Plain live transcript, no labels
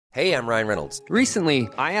Hey, I'm Ryan Reynolds. Recently,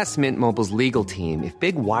 I asked Mint Mobile's legal team if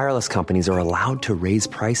big wireless companies are allowed to raise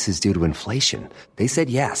prices due to inflation. They said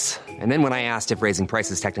yes. And then when I asked if raising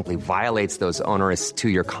prices technically violates those onerous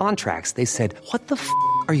two-year contracts, they said, "What the f***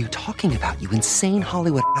 are you talking about, you insane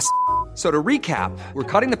Hollywood ass?" So to recap, we're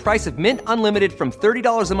cutting the price of Mint Unlimited from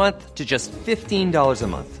 $30 a month to just $15 a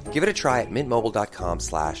month. Give it a try at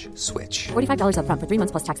mintmobile.com/switch. $45 up front for 3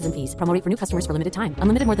 months plus taxes and fees. Promo rate for new customers for limited time.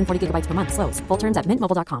 Unlimited more than 40 gigabytes per month. Slows full terms at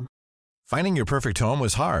mintmobile.com. Finding your perfect home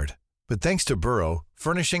was hard, but thanks to Burrow,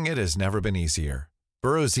 furnishing it has never been easier.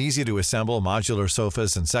 Burrow's easy-to-assemble modular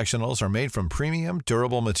sofas and sectionals are made from premium,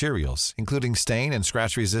 durable materials, including stain and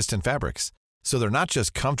scratch-resistant fabrics. So they're not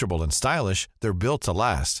just comfortable and stylish, they're built to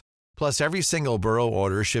last. Plus, every single Burrow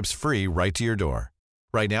order ships free right to your door.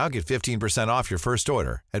 Right now, get 15% off your first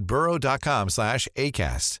order at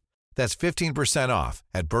burrow.com/ACAST. That's 15% off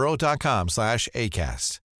at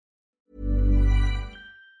burrow.com/ACAST.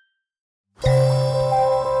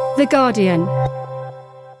 The Guardian.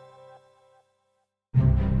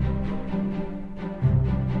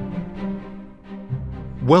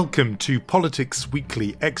 Welcome to Politics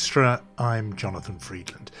Weekly Extra. I'm Jonathan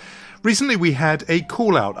Freedland. Recently we had a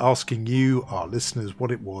call out asking you, our listeners, what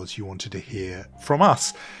it was you wanted to hear from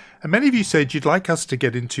us. And many of you said you'd like us to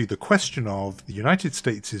get into the question of the United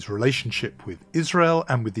States' relationship with Israel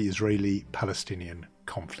and with the Israeli-Palestinian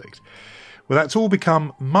conflict. Well, that's all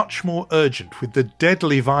become much more urgent with the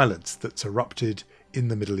deadly violence that's erupted in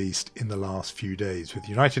the Middle East in the last few days, with the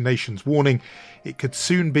United Nations warning it could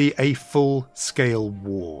soon be a full-scale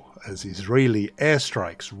war as Israeli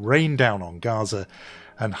airstrikes rain down on Gaza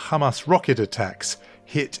and Hamas rocket attacks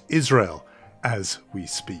hit Israel as we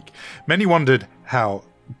speak. Many wondered how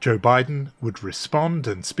Joe Biden would respond,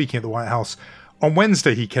 and speaking at the White House on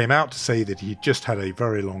Wednesday, he came out to say that he'd just had a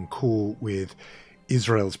very long call with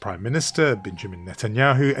Israel's Prime Minister, Benjamin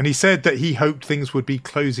Netanyahu, and he said that he hoped things would be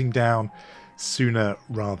closing down sooner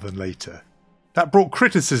rather than later. That brought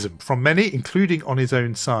criticism from many, including on his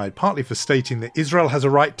own side, partly for stating that Israel has a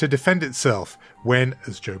right to defend itself when,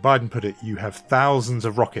 as Joe Biden put it, you have thousands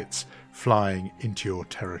of rockets flying into your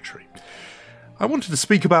territory. I wanted to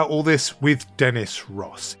speak about all this with Dennis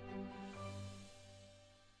Ross.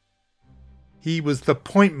 He was the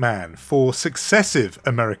point man for successive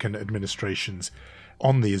American administrations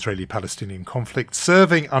on the Israeli-Palestinian conflict,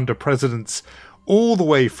 serving under presidents all the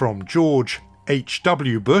way from George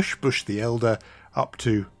H.W. Bush, Bush the Elder, up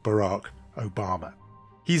to Barack Obama.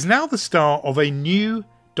 He's now the star of a new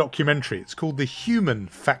documentary. It's called The Human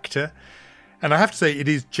Factor, and I have to say it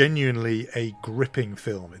is genuinely a gripping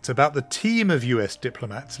film. It's about the team of US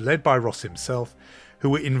diplomats, led by Ross himself,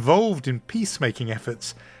 who were involved in peacemaking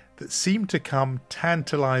efforts that seemed to come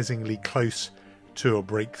tantalizingly close to a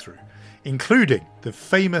breakthrough, including the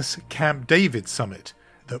famous Camp David summit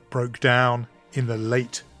that broke down in the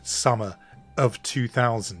late summer of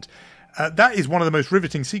 2000. That is one of the most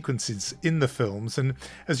riveting sequences in the films, and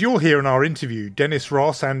as you'll hear in our interview, Dennis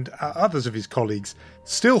Ross and others of his colleagues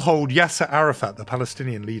still hold Yasser Arafat, the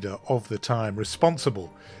Palestinian leader of the time,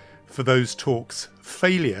 responsible for those talks'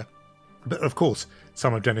 failure. But of course,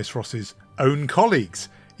 some of Dennis Ross's own colleagues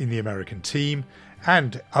in the American team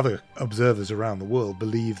and other observers around the world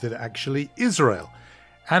believe that actually Israel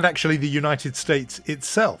and actually the United States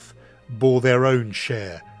itself bore their own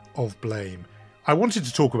share of blame. I wanted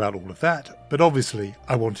to talk about all of that, but obviously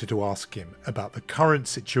I wanted to ask him about the current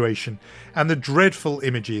situation and the dreadful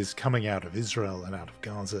images coming out of Israel and out of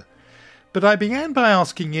Gaza. But I began by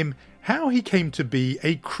asking him how he came to be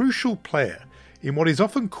a crucial player in what is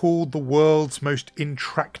often called the world's most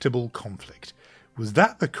intractable conflict. Was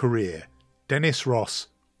that the career Dennis Ross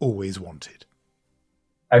always wanted?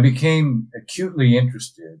 I became acutely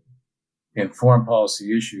interested in foreign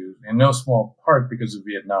policy issues, in no small part because of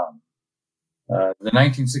Vietnam. The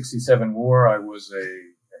 1967 war, I was a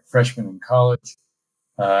freshman in college,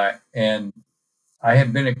 and I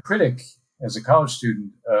had been a critic as a college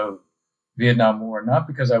student of Vietnam War, not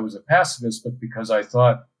because I was a pacifist, but because I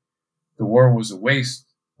thought the war was a waste.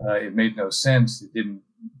 It made no sense. It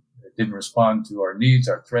didn't respond to our needs,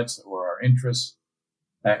 our threats, or our interests.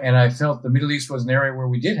 And I felt the Middle East was an area where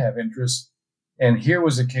we did have interests. And here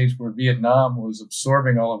was a case where Vietnam was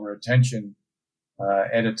absorbing all of our attention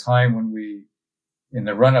at a time when we, in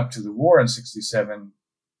the run-up to the war in 67,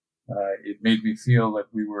 it made me feel that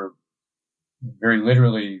we were very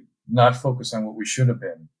literally not focused on what we should have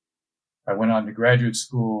been. I went on to graduate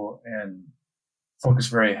school and focused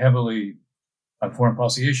very heavily on foreign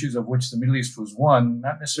policy issues, of which the Middle East was one,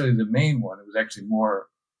 not necessarily the main one. It was actually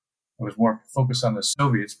I was more focused on the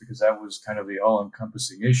Soviets because that was kind of the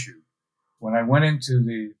all-encompassing issue. When I went into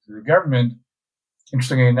the government,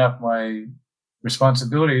 Interestingly enough, my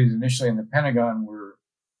responsibilities initially in the Pentagon were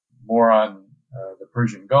more on the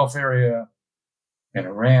Persian Gulf area and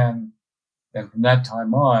Iran. And from that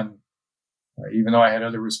time on, even though I had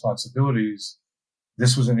other responsibilities,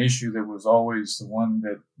 this was an issue that was always the one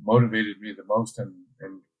that motivated me the most. And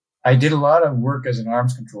I did a lot of work as an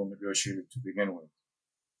arms control negotiator to begin with.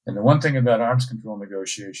 And the one thing about arms control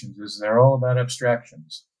negotiations is they're all about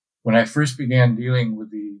abstractions. When I first began dealing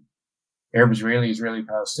with the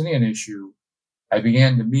Israeli-Palestinian issue, I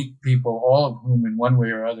began to meet people, all of whom in one way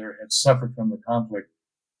or other had suffered from the conflict.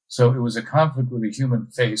 So it was a conflict with a human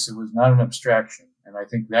face. It was not an abstraction. And I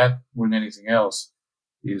think that, more than anything else,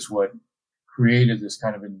 is what created this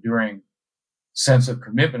kind of enduring sense of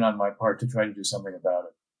commitment on my part to try to do something about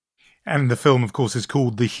it. And the film, of course, is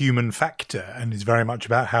called The Human Factor and is very much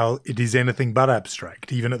about how it is anything but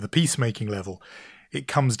abstract, even at the peacemaking level. It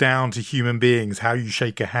comes down to human beings, how you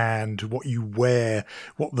shake a hand, what you wear,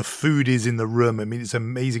 what the food is in the room. I mean, it's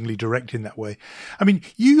amazingly direct in that way. I mean,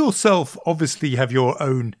 you yourself obviously have your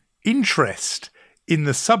own interest in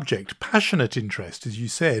the subject, passionate interest, as you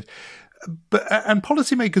said. And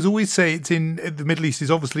policymakers always say it's in the Middle East is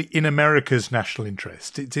obviously in America's national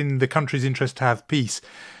interest. It's in the country's interest to have peace.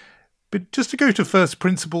 But just to go to first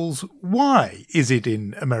principles, why is it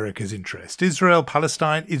in America's interest? Israel,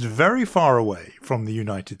 Palestine is very far away from the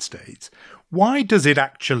United States. Why does it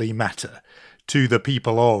actually matter to the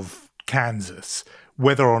people of Kansas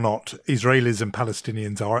whether or not Israelis and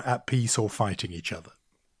Palestinians are at peace or fighting each other?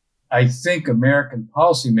 I think American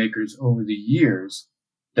policymakers over the years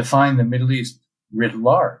define the Middle East writ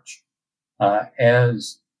large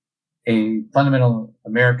as a fundamental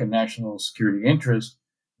American national security interest.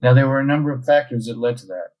 Now, there were a number of factors that led to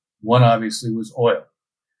that. One, obviously, was oil.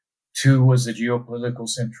 Two was the geopolitical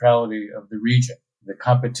centrality of the region, the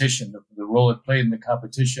competition, the role it played in the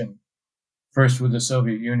competition, first with the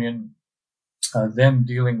Soviet Union, then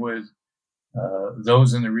dealing with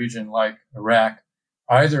those in the region like Iraq,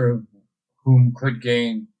 either of whom could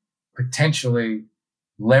gain potentially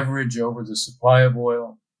leverage over the supply of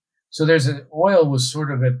oil. So oil was sort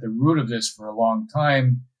of at the root of this for a long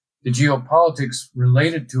time. The geopolitics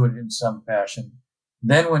related to it in some fashion.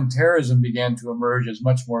 Then when terrorism began to emerge as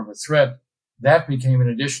much more of a threat, that became an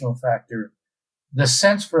additional factor. The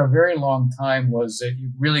sense for a very long time was that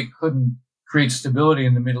you really couldn't create stability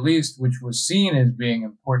in the Middle East, which was seen as being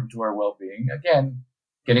important to our well-being. Again,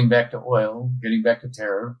 getting back to oil, getting back to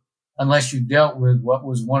terror, unless you dealt with what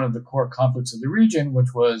was one of the core conflicts of the region,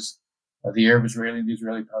 which was the Arab-Israeli and the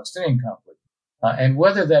Israeli-Palestinian conflict. And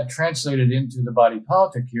whether that translated into the body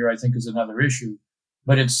politic here, I think, is another issue.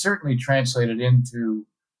 But it certainly translated into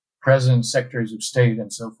presidents, secretaries of state,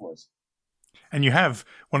 and so forth. And you have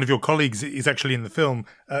one of your colleagues is actually in the film,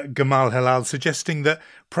 Gamal Halal, suggesting that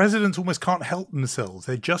presidents almost can't help themselves.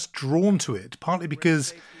 They're just drawn to it, partly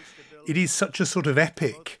because it is such a sort of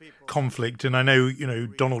epic conflict. And I know,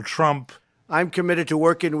 Donald Trump. I'm committed to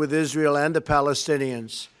working with Israel and the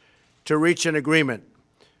Palestinians to reach an agreement.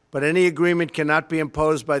 But any agreement cannot be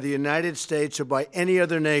imposed by the United States or by any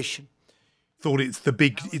other nation. Thought it's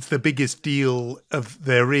the biggest deal of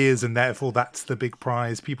there is, and therefore that's the big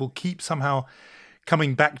prize. People keep somehow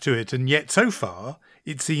coming back to it, and yet so far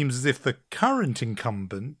it seems as if the current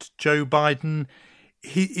incumbent, Joe Biden,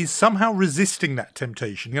 he is somehow resisting that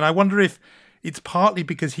temptation. And I wonder if it's partly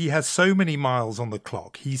because he has so many miles on the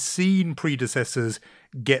clock. He's seen predecessors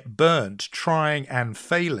get burnt, trying and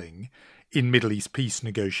failing in Middle East peace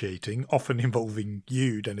negotiating, often involving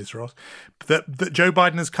you, Dennis Ross, that Joe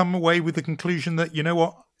Biden has come away with the conclusion that, you know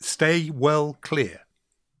what, stay well clear.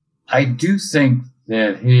 I do think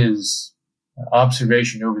that his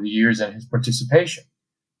observation over the years and his participation,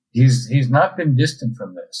 he's not been distant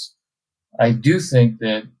from this. I do think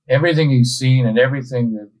that everything he's seen and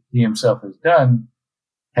everything that he himself has done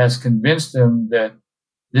has convinced him that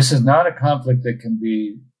this is not a conflict that can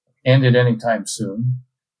be ended anytime soon.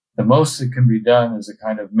 The most that can be done is a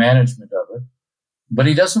kind of management of it. But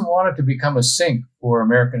he doesn't want it to become a sink for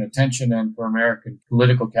American attention and for American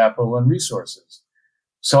political capital and resources.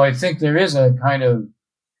 So I think there is a kind of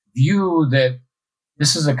view that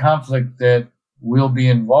this is a conflict that we'll be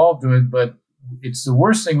involved with, but it's the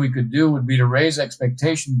worst thing we could do would be to raise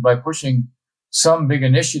expectations by pushing some big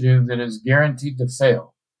initiative that is guaranteed to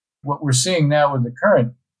fail. What we're seeing now with the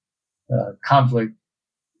current conflict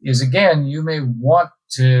is, again, you may want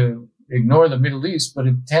to ignore the Middle East, but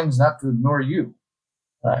it tends not to ignore you.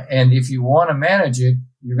 And if you want to manage it,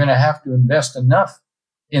 you're going to have to invest enough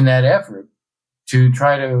in that effort to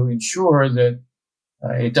try to ensure that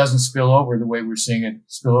it doesn't spill over the way we're seeing it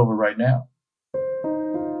spill over right now.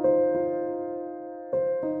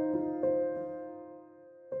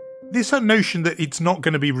 This notion that it's not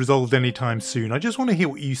going to be resolved anytime soon, I just want to hear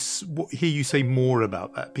hear you say more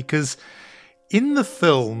about that, because in the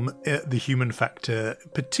film, The Human Factor,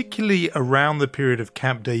 particularly around the period of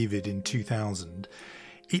Camp David in 2000,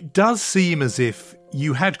 it does seem as if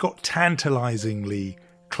you had got tantalizingly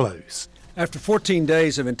close. After 14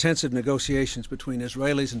 days of intensive negotiations between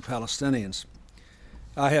Israelis and Palestinians,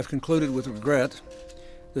 I have concluded with regret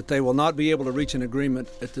that they will not be able to reach an agreement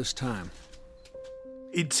at this time.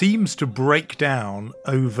 It seems to break down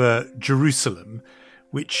over Jerusalem,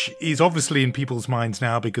 which is obviously in people's minds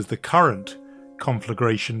now because the current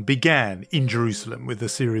conflagration began in Jerusalem with a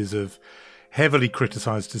series of heavily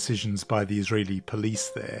criticised decisions by the Israeli police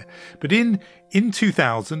there. But in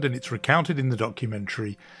 2000, and it's recounted in the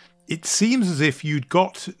documentary, it seems as if you'd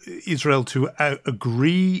got Israel to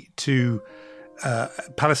agree to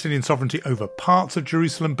Palestinian sovereignty over parts of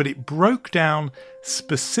Jerusalem, but it broke down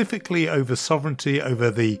specifically over sovereignty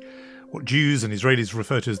over what Jews and Israelis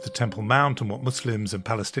refer to as the Temple Mount, and what Muslims and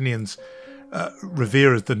Palestinians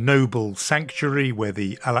revere as the noble sanctuary where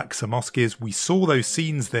the Al-Aqsa Mosque is. We saw those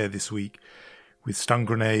scenes there this week with stun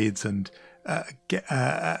grenades and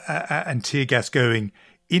tear gas going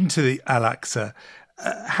into the Al-Aqsa.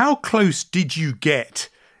 How close did you get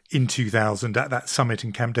in 2000 at that summit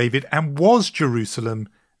in Camp David, and was Jerusalem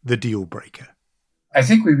the deal breaker? I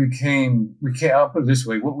think I'll put it this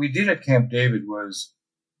way. What we did at Camp David was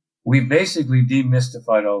we basically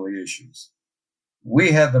demystified all the issues.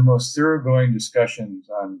 We had the most thoroughgoing discussions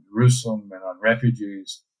on Jerusalem and on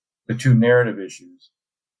refugees, the two narrative issues,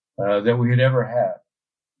 that we had ever had.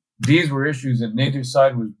 These were issues that neither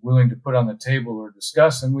side was willing to put on the table or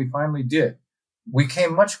discuss, and we finally did. We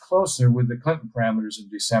came much closer with the Clinton parameters in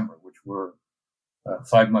December, which were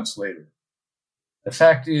 5 months later. The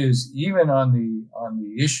fact is, even on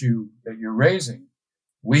the issue that you're raising,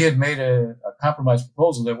 we had made a compromise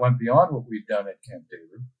proposal that went beyond what we'd done at Camp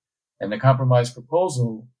David. And the compromise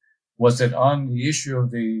proposal was that on the issue of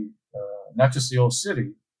the not just the old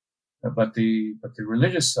city, but the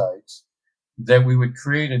religious sites, that we would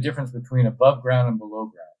create a difference between above ground and below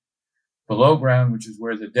ground. Below ground, which is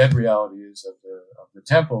where the dead reality is of the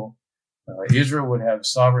temple, Israel would have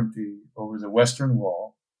sovereignty over the Western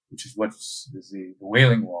Wall, which is the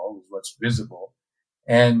Wailing Wall, is what's visible,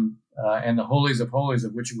 and the holies of holies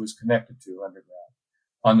of which it was connected to underground.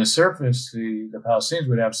 On the surface, the Palestinians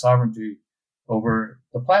would have sovereignty over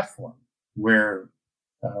the platform where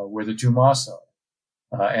the two mosques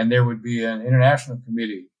are, and there would be an international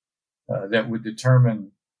committee that would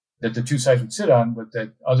determine that the two sides would sit on, but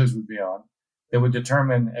that others would be on, that would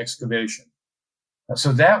determine excavation.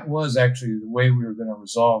 So that was actually the way we were going to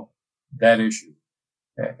resolve that issue.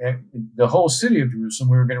 The whole city of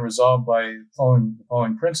Jerusalem we were going to resolve by following the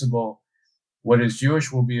following principle: what is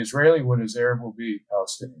Jewish will be Israeli, what is Arab will be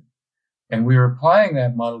Palestinian. And we were applying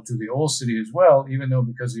that model to the old city as well, even though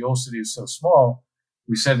because the old city is so small,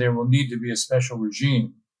 we said there will need to be a special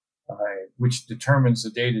regime which determines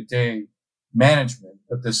the day-to-day management,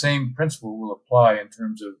 but the same principle will apply in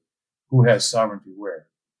terms of who has sovereignty where.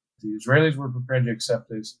 The Israelis were prepared to accept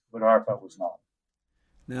this, but Arafat was not.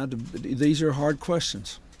 Now, these are hard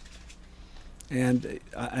questions. And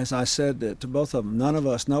as I said to both of them, none of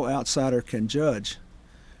us, no outsider can judge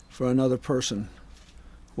for another person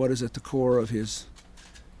what is at the core of his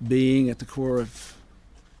being, at the core of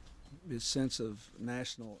his sense of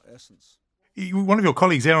national essence. One of your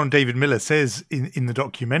colleagues, Aaron David Miller, says in the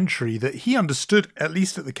documentary that he understood, at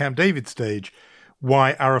least at the Camp David stage,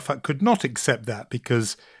 why Arafat could not accept that,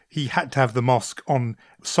 because he had to have the mosque on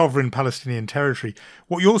sovereign Palestinian territory.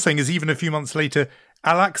 What you're saying is even a few months later,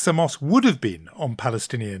 Al-Aqsa Mosque would have been on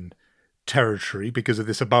Palestinian territory because of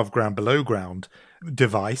this above-ground, below-ground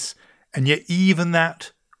device, and yet even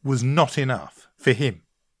that was not enough for him.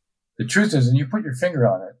 The truth is, and you put your finger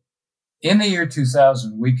on it, in the year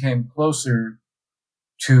 2000, we came closer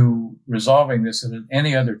to resolving this than at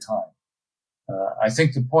any other time. I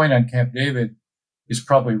think the point on Camp David is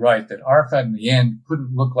probably right, that Arafat in the end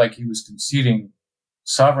couldn't look like he was conceding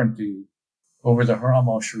sovereignty over the Haram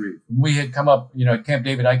al-Sharif. We had come up, at Camp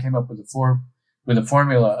David, I came up with a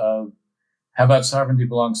formula of how about sovereignty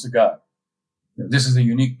belongs to God. This is a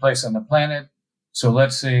unique place on the planet. So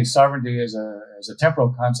let's say sovereignty as a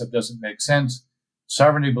temporal concept doesn't make sense.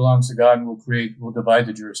 Sovereignty belongs to God, and we'll divide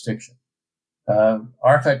the jurisdiction.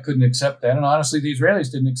 Arafat couldn't accept that, and honestly, the Israelis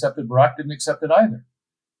didn't accept it. Barak didn't accept it either.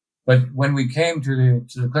 But when we came to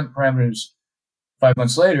the Clinton parameters 5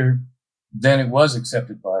 months later, then it was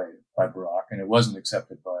accepted by Barak, and it wasn't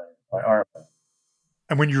accepted by Arafat.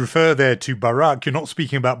 And when you refer there to Barak, you're not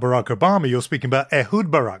speaking about Barack Obama, you're speaking about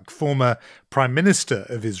Ehud Barak, former Prime Minister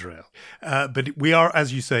of Israel. But we are,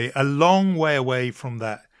 as you say, a long way away from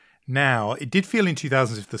that now. It did feel in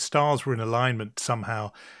 2000 as if the stars were in alignment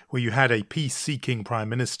somehow, where you had a peace-seeking Prime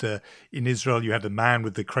Minister in Israel, you had a man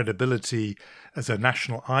with the credibility as a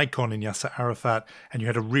national icon in Yasser Arafat, and you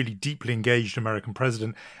had a really deeply engaged American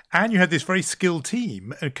president, and you had this very skilled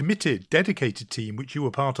team, a committed, dedicated team, which you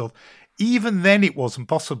were part of. Even then it wasn't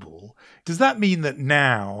possible. Does that mean that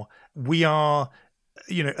now we are,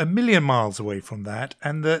 a million miles away from that,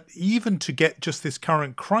 and that even to get just this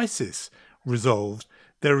current crisis resolved,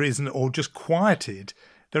 there isn't, or just quieted,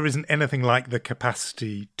 there isn't anything like the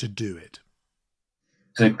capacity to do it?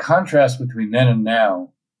 The contrast between then and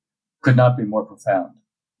now could not be more profound.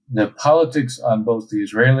 The politics on both the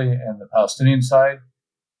Israeli and the Palestinian side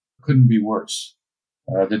couldn't be worse.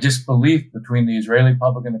 The disbelief between the Israeli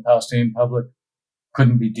public and the Palestinian public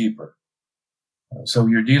couldn't be deeper. So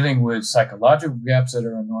you're dealing with psychological gaps that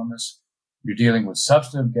are enormous. You're dealing with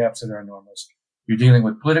substantive gaps that are enormous. You're dealing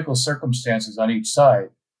with political circumstances on each side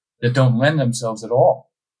that don't lend themselves at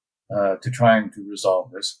all to trying to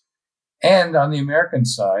resolve this. And on the American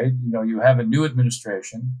side, you have a new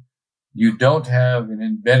administration. You don't have an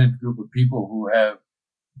embedded group of people who have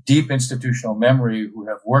deep institutional memory, who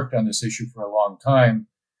have worked on this issue for a long time,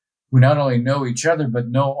 who not only know each other, but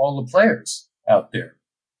know all the players out there.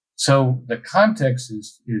 So the context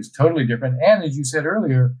is totally different. And as you said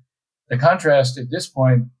earlier, the contrast at this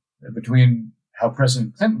point between how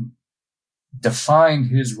President Clinton defined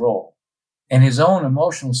his role and his own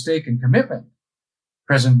emotional stake and commitment.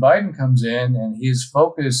 President Biden comes in and his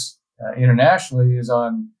focus internationally is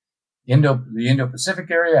on the Indo-Pacific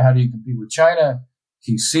area. How do you compete with China?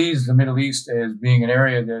 He sees the Middle East as being an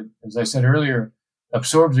area that, as I said earlier,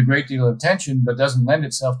 absorbs a great deal of attention, but doesn't lend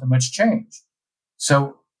itself to much change.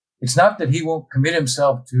 So it's not that he won't commit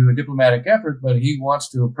himself to a diplomatic effort, but he wants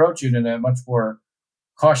to approach it in a much more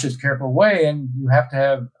cautious, careful way. And you have to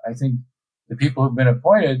have, I think, the people who've been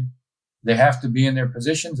appointed, they have to be in their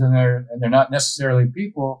positions, and they're not necessarily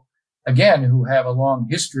people, again, who have a long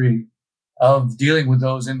history of dealing with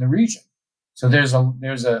those in the region. So there's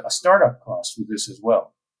a startup cost with this as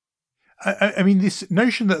well. I mean, this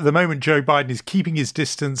notion that at the moment Joe Biden is keeping his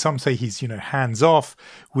distance, some say he's, hands off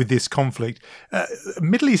with this conflict.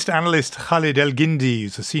 Middle East analyst Khalid El-Gindi,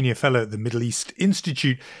 who's a senior fellow at the Middle East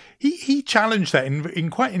Institute, he challenged that in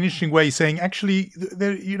quite an interesting way, saying actually,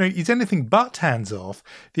 he's anything but hands off.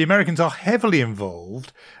 The Americans are heavily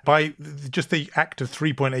involved by just the act of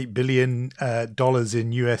 $3.8 billion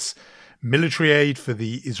in US military aid for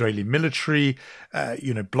the Israeli military,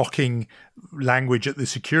 blocking language at the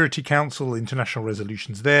Security Council, international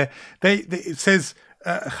resolutions there. It says,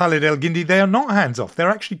 Khalid El-Gindi, they are not hands-off.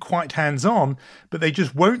 They're actually quite hands-on, but they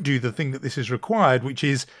just won't do the thing that this is required, which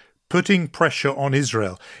is putting pressure on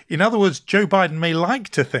Israel. In other words, Joe Biden may like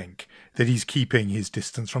to think that he's keeping his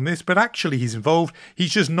distance from this, but actually he's involved.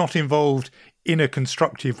 He's just not involved in a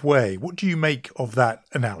constructive way. What do you make of that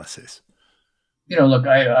analysis? Look,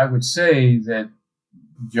 I would say that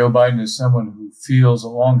Joe Biden is someone who feels a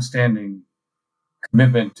long-standing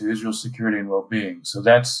commitment to Israel's security and well-being. So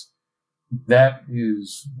that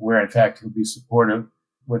is where, in fact, he'll be supportive.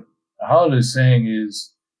 What Khalid is saying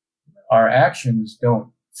is our actions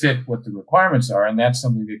don't fit what the requirements are, and that's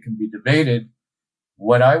something that can be debated.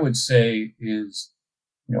 What I would say is,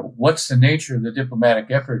 what's the nature of the diplomatic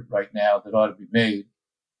effort right now that ought to be made?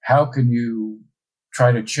 How can you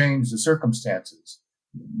try to change the circumstances?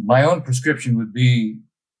 My own prescription would be,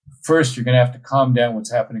 first, you're going to have to calm down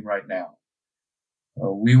what's happening right now.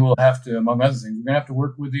 We will have to, among other things, we're going to have to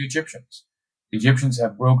work with the Egyptians. The Egyptians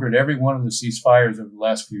have brokered every one of the ceasefires over the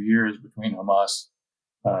last few years between Hamas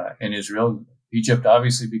and Israel. Egypt,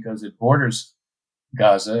 obviously, because it borders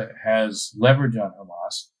Gaza, has leverage on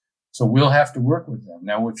Hamas. So we'll have to work with them.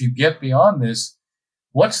 Now, if you get beyond this,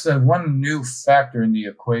 what's the one new factor in the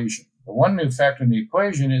equation? The one new factor in the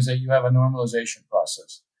equation is that you have a normalization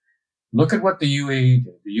process. Look at what the UAE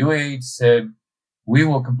did. The UAE said, we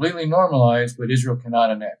will completely normalize, but Israel cannot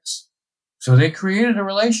annex. So they created a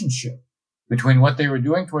relationship between what they were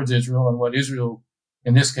doing towards Israel and what Israel,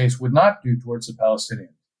 in this case, would not do towards the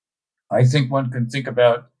Palestinians. I think one can think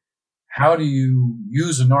about how do you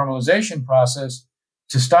use a normalization process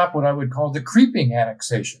to stop what I would call the creeping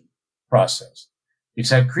annexation process. It's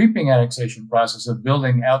that creeping annexation process of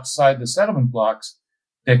building outside the settlement blocks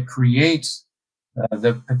that creates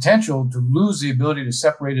the potential to lose the ability to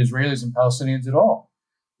separate Israelis and Palestinians at all.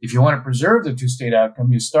 If you want to preserve the two-state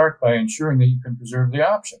outcome, you start by ensuring that you can preserve the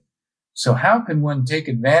option. So how can one take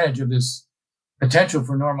advantage of this potential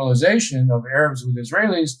for normalization of Arabs with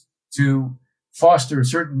Israelis to foster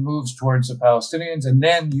certain moves towards the Palestinians and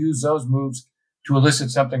then use those moves to elicit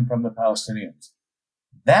something from the Palestinians.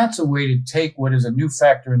 That's a way to take what is a new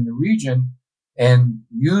factor in the region and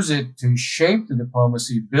use it to shape the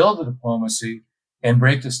diplomacy, build the diplomacy, and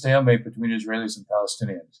break the stalemate between Israelis and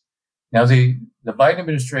Palestinians. Now, the Biden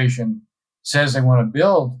administration says they want to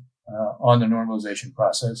build on the normalization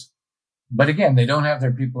process, but again, they don't have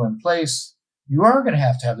their people in place. You are going to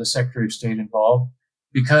have the Secretary of State involved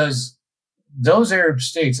because those Arab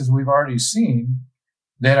states, as we've already seen,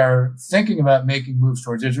 that are thinking about making moves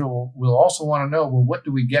towards Israel will also want to know, well, what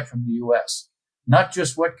do we get from the U.S.? Not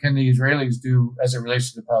just what can the Israelis do as it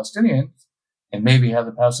relates to the Palestinians and maybe how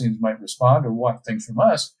the Palestinians might respond or want things from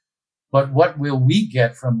us, but what will we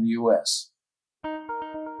get from the U.S.?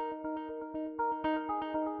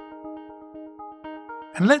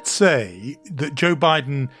 And let's say that Joe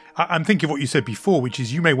Biden, I'm thinking of what you said before, which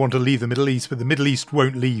is you may want to leave the Middle East, but the Middle East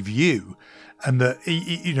won't leave you. And that,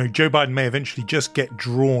 Joe Biden may eventually just get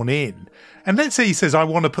drawn in. And let's say he says, I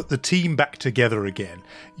want to put the team back together again.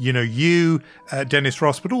 You, Dennis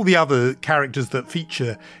Ross, but all the other characters that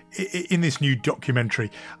feature in this new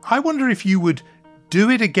documentary. I wonder if you would do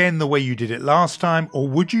it again the way you did it last time, or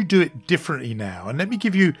would you do it differently now? And let me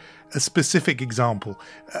give you a specific example.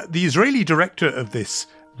 The Israeli director of this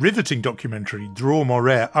riveting documentary, Dror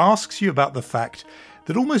Morer, asks you about the fact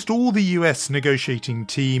that almost all the US negotiating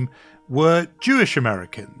team were Jewish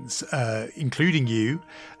Americans, including you,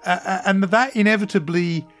 and that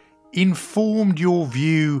inevitably informed your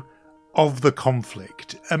view of the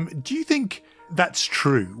conflict. Do you think that's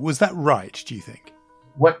true? Was that right, do you think?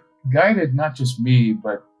 What guided not just me,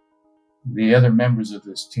 but the other members of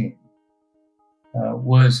this team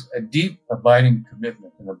was a deep, abiding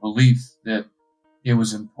commitment and a belief that it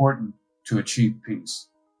was important to achieve peace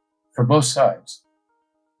for both sides.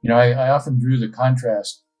 I often drew the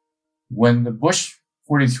contrast. When the Bush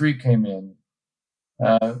 43 came in,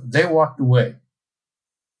 they walked away.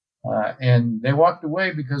 And they walked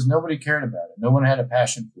away because nobody cared about it. No one had a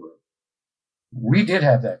passion for it. We did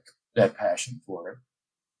have that passion for it.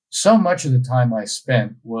 So much of the time I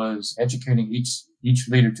spent was educating each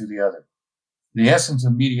leader to the other. The essence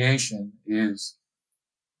of mediation is,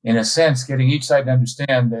 in a sense, getting each side to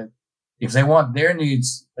understand that if they want their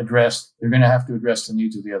needs addressed, they're going to have to address the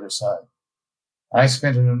needs of the other side. I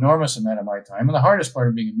spent an enormous amount of my time. And the hardest part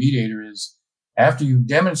of being a mediator is after you've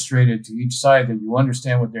demonstrated to each side that you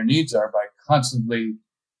understand what their needs are by constantly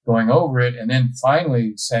going over it and then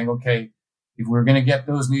finally saying, okay, if we're going to get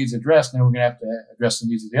those needs addressed, now we're going to have to address the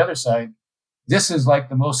needs of the other side. This is like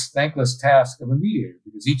the most thankless task of a mediator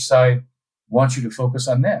because each side wants you to focus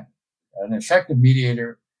on them. An effective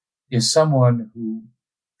mediator is someone who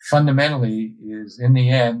fundamentally is, in the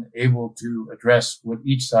end, able to address what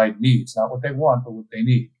each side needs, not what they want, but what they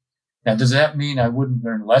need. Now, does that mean I wouldn't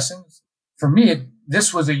learn lessons? For me,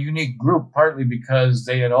 this was a unique group, partly because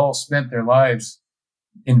they had all spent their lives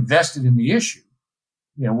invested in the issue.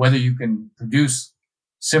 Whether you can produce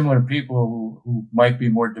similar people who might be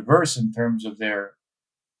more diverse in terms of their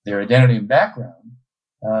identity and background,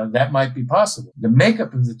 that might be possible. The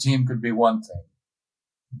makeup of the team could be one thing.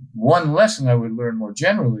 One lesson I would learn more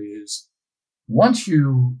generally is once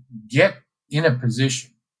you get in a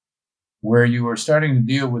position where you are starting to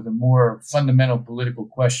deal with the more fundamental political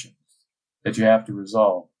questions that you have to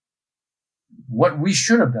resolve, what we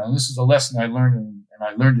should have done, this is a lesson I learned and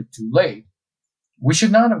I learned it too late, we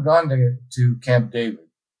should not have gone to Camp David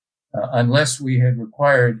unless we had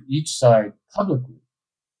required each side publicly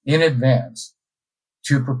in advance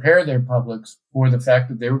to prepare their publics for the fact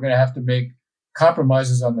that they were going to have to make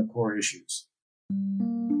compromises on the core issues.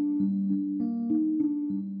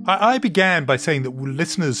 I began by saying that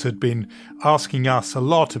listeners had been asking us a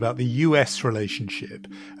lot about the US relationship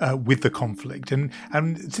with the conflict. And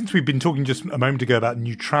since we've been talking just a moment ago about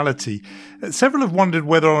neutrality, several have wondered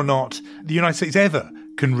whether or not the United States ever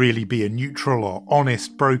can really be a neutral or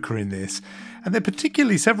honest broker in this. And then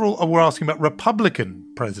particularly several were asking about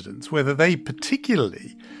Republican presidents, whether they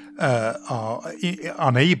particularly are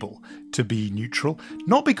unable to be neutral,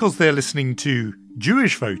 not because they're listening to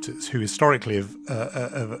Jewish voters who historically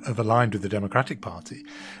have aligned with the Democratic Party,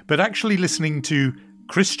 but actually listening to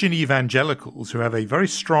Christian evangelicals who have a very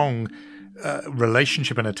strong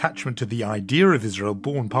relationship and attachment to the idea of Israel,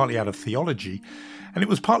 born partly out of theology. And it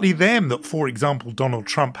was partly them that, for example, Donald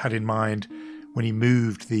Trump had in mind when he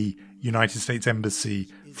moved the United States Embassy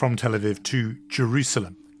from Tel Aviv to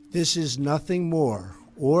Jerusalem. This is nothing more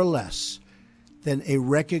or less than a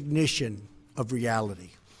recognition of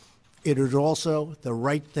reality. It is also the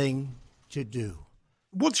right thing to do.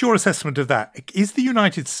 What's your assessment of that? Is the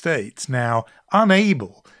United States now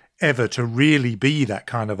unable ever to really be that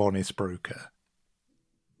kind of honest broker?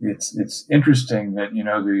 It's interesting that,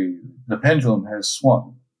 the pendulum has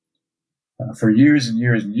swung. For years and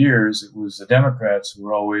years and years, it was the Democrats who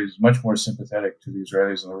were always much more sympathetic to the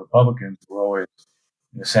Israelis, and the Republicans were always,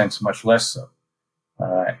 in a sense, much less so.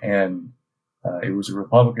 It was the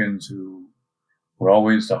Republicans who were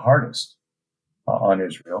always the hardest on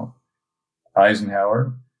Israel.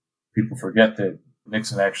 Eisenhower, people forget that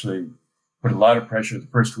Nixon actually put a lot of pressure the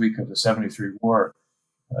first week of the 73 war.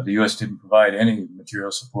 The U.S. didn't provide any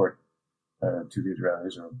material support to the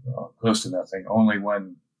Israelis, or close to nothing. Only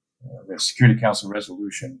when the Security Council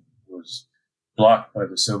resolution was blocked by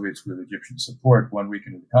the Soviets with Egyptian support 1 week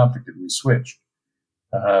into the conflict did we switch.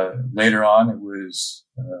 Later on, it was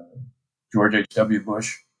George H.W.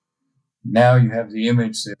 Bush. Now you have the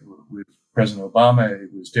image that with President Obama,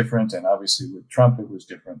 it was different, and obviously with Trump, it was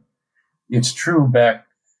different. It's true back,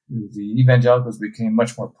 the evangelicals became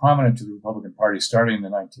much more prominent to the Republican Party starting in the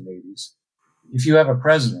 1980s. If you have a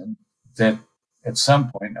president that at some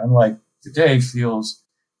point, unlike today, feels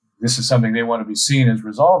this is something they want to be seen as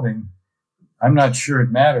resolving, I'm not sure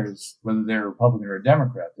it matters whether they're a Republican or a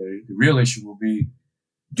Democrat. The real issue will be,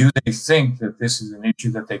 do they think that this is an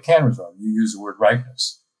issue that they can resolve? You use the word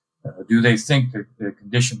ripeness. Do they think that the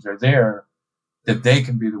conditions are there that they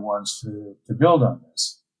can be the ones to build on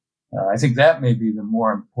this? I think that may be the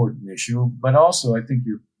more important issue, but also I think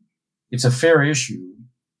it's a fair issue.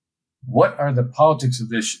 What are the politics of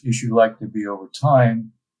this issue likely to be over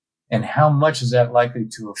time? And how much is that likely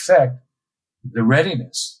to affect the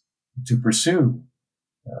readiness to pursue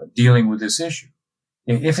dealing with this issue?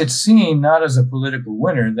 If it's seen not as a political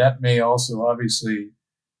winner, that may also obviously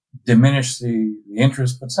diminish the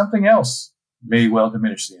interest, but something else may well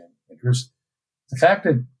diminish the interest. The fact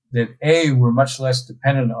that A, we're much less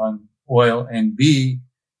dependent on oil, and B,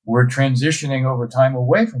 we're transitioning over time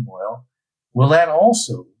away from oil, will that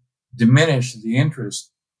also diminish the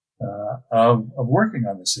interest of working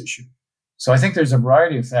on this issue? So I think there's a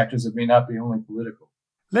variety of factors that may not be only political.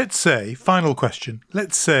 Let's say, final question,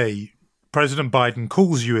 let's say President Biden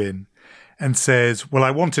calls you in and says, well,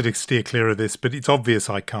 I wanted to steer clear of this, but it's obvious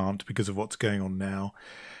I can't because of what's going on now.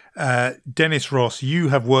 Dennis Ross, you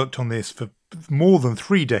have worked on this for more than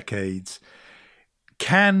 3 decades.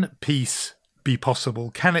 Can peace be possible?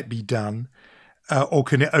 Can it be done? Or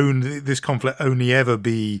can this conflict only ever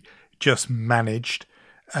be just managed?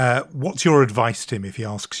 What's your advice to him if he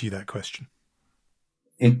asks you that question?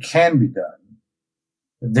 It can be done.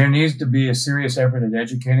 There needs to be a serious effort at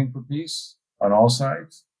educating for peace on all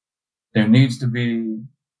sides. There needs to be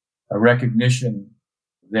a recognition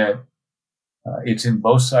that it's in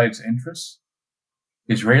both sides' interests.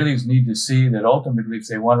 Israelis need to see that ultimately, if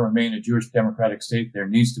they want to remain a Jewish democratic state, there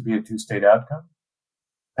needs to be a 2-state outcome.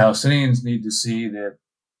 Palestinians need to see that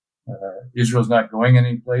Israel's not going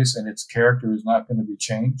anyplace and its character is not going to be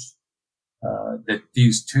changed. That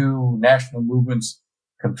these two national movements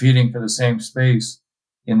competing for the same space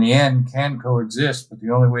in the end can coexist, but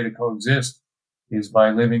the only way to coexist is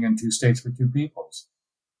by living in 2 states for 2 peoples.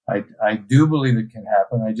 I do believe it can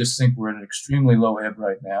happen. I just think we're at an extremely low ebb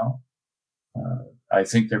right now. I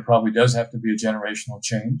think there probably does have to be a generational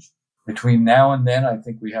change. Between now and then, I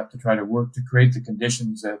think we have to try to work to create the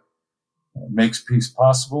conditions that makes peace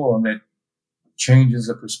possible and that changes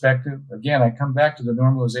the perspective. Again, I come back to the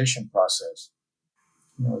normalization process.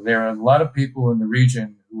 There are a lot of people in the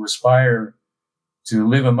region who aspire to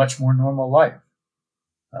live a much more normal life.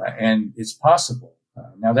 And it's possible.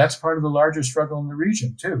 Now, that's part of the larger struggle in the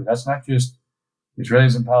region, too. That's not just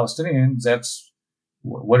Israelis and Palestinians. That's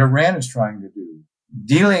what Iran is trying to do.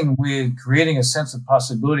 Dealing with creating a sense of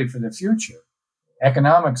possibility for the future.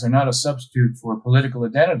 Economics are not a substitute for political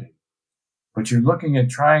identity, but you're looking at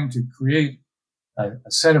trying to create a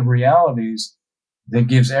set of realities that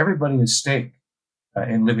gives everybody a stake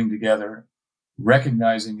in living together,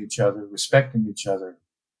 recognizing each other, respecting each other,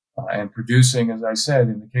 and producing, as I said,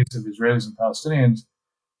 in the case of Israelis and Palestinians,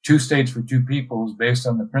 2 states for 2 peoples based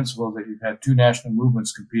on the principle that you've had 2 national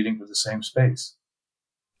movements competing for the same space.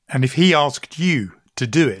 And if he asked you to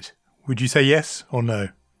do it, would you say yes or no?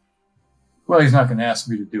 Well, he's not going to ask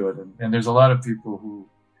me to do it. And there's a lot of people who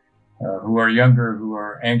are younger who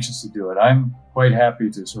are anxious to do it. I'm quite happy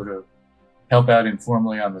to sort of help out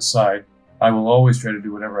informally on the side. I will always try to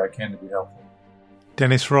do whatever I can to be helpful.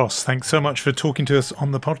 Dennis Ross, thanks so much for talking to us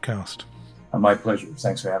on the podcast. My pleasure.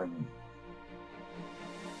 Thanks for having me.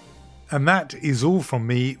 And that is all from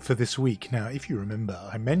me for this week. Now, if you remember,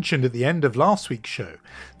 I mentioned at the end of last week's show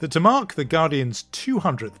that to mark The Guardian's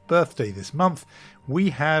 200th birthday this month, we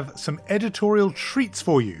have some editorial treats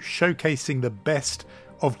for you, showcasing the best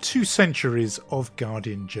of 2 centuries of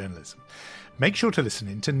Guardian journalism. Make sure to listen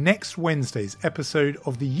in to next Wednesday's episode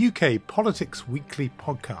of the UK Politics Weekly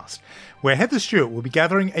podcast, where Heather Stewart will be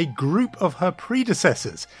gathering a group of her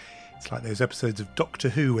predecessors. It's like those episodes of Doctor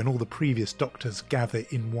Who when all the previous doctors gather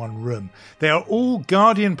in one room. They are all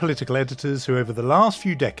Guardian political editors who over the last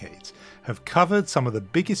few decades have covered some of the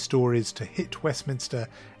biggest stories to hit Westminster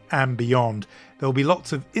and beyond. There'll be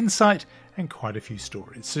lots of insight and quite a few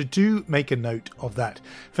stories, so do make a note of that.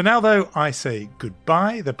 For now, though, I say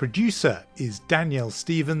goodbye. The producer is Danielle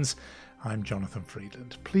Stevens. I'm Jonathan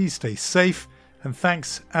Freeland. Please stay safe, and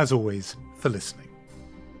thanks, as always, for listening.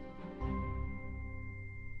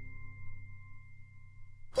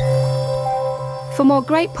 For more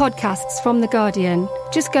great podcasts from The Guardian,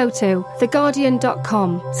 just go to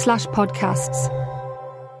theguardian.com/podcasts.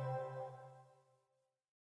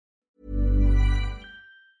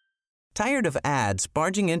 Tired of ads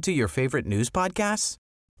barging into your favorite news podcasts?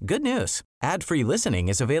 Good news. Ad-free listening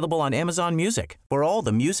is available on Amazon Music for all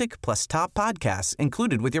the music plus top podcasts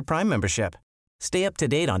included with your Prime membership. Stay up to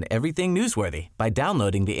date on everything newsworthy by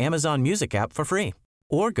downloading the Amazon Music app for free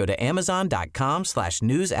or go to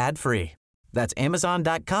amazon.com/news ad free. That's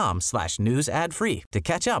amazon.com/news ad free to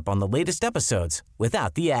catch up on the latest episodes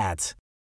without the ads.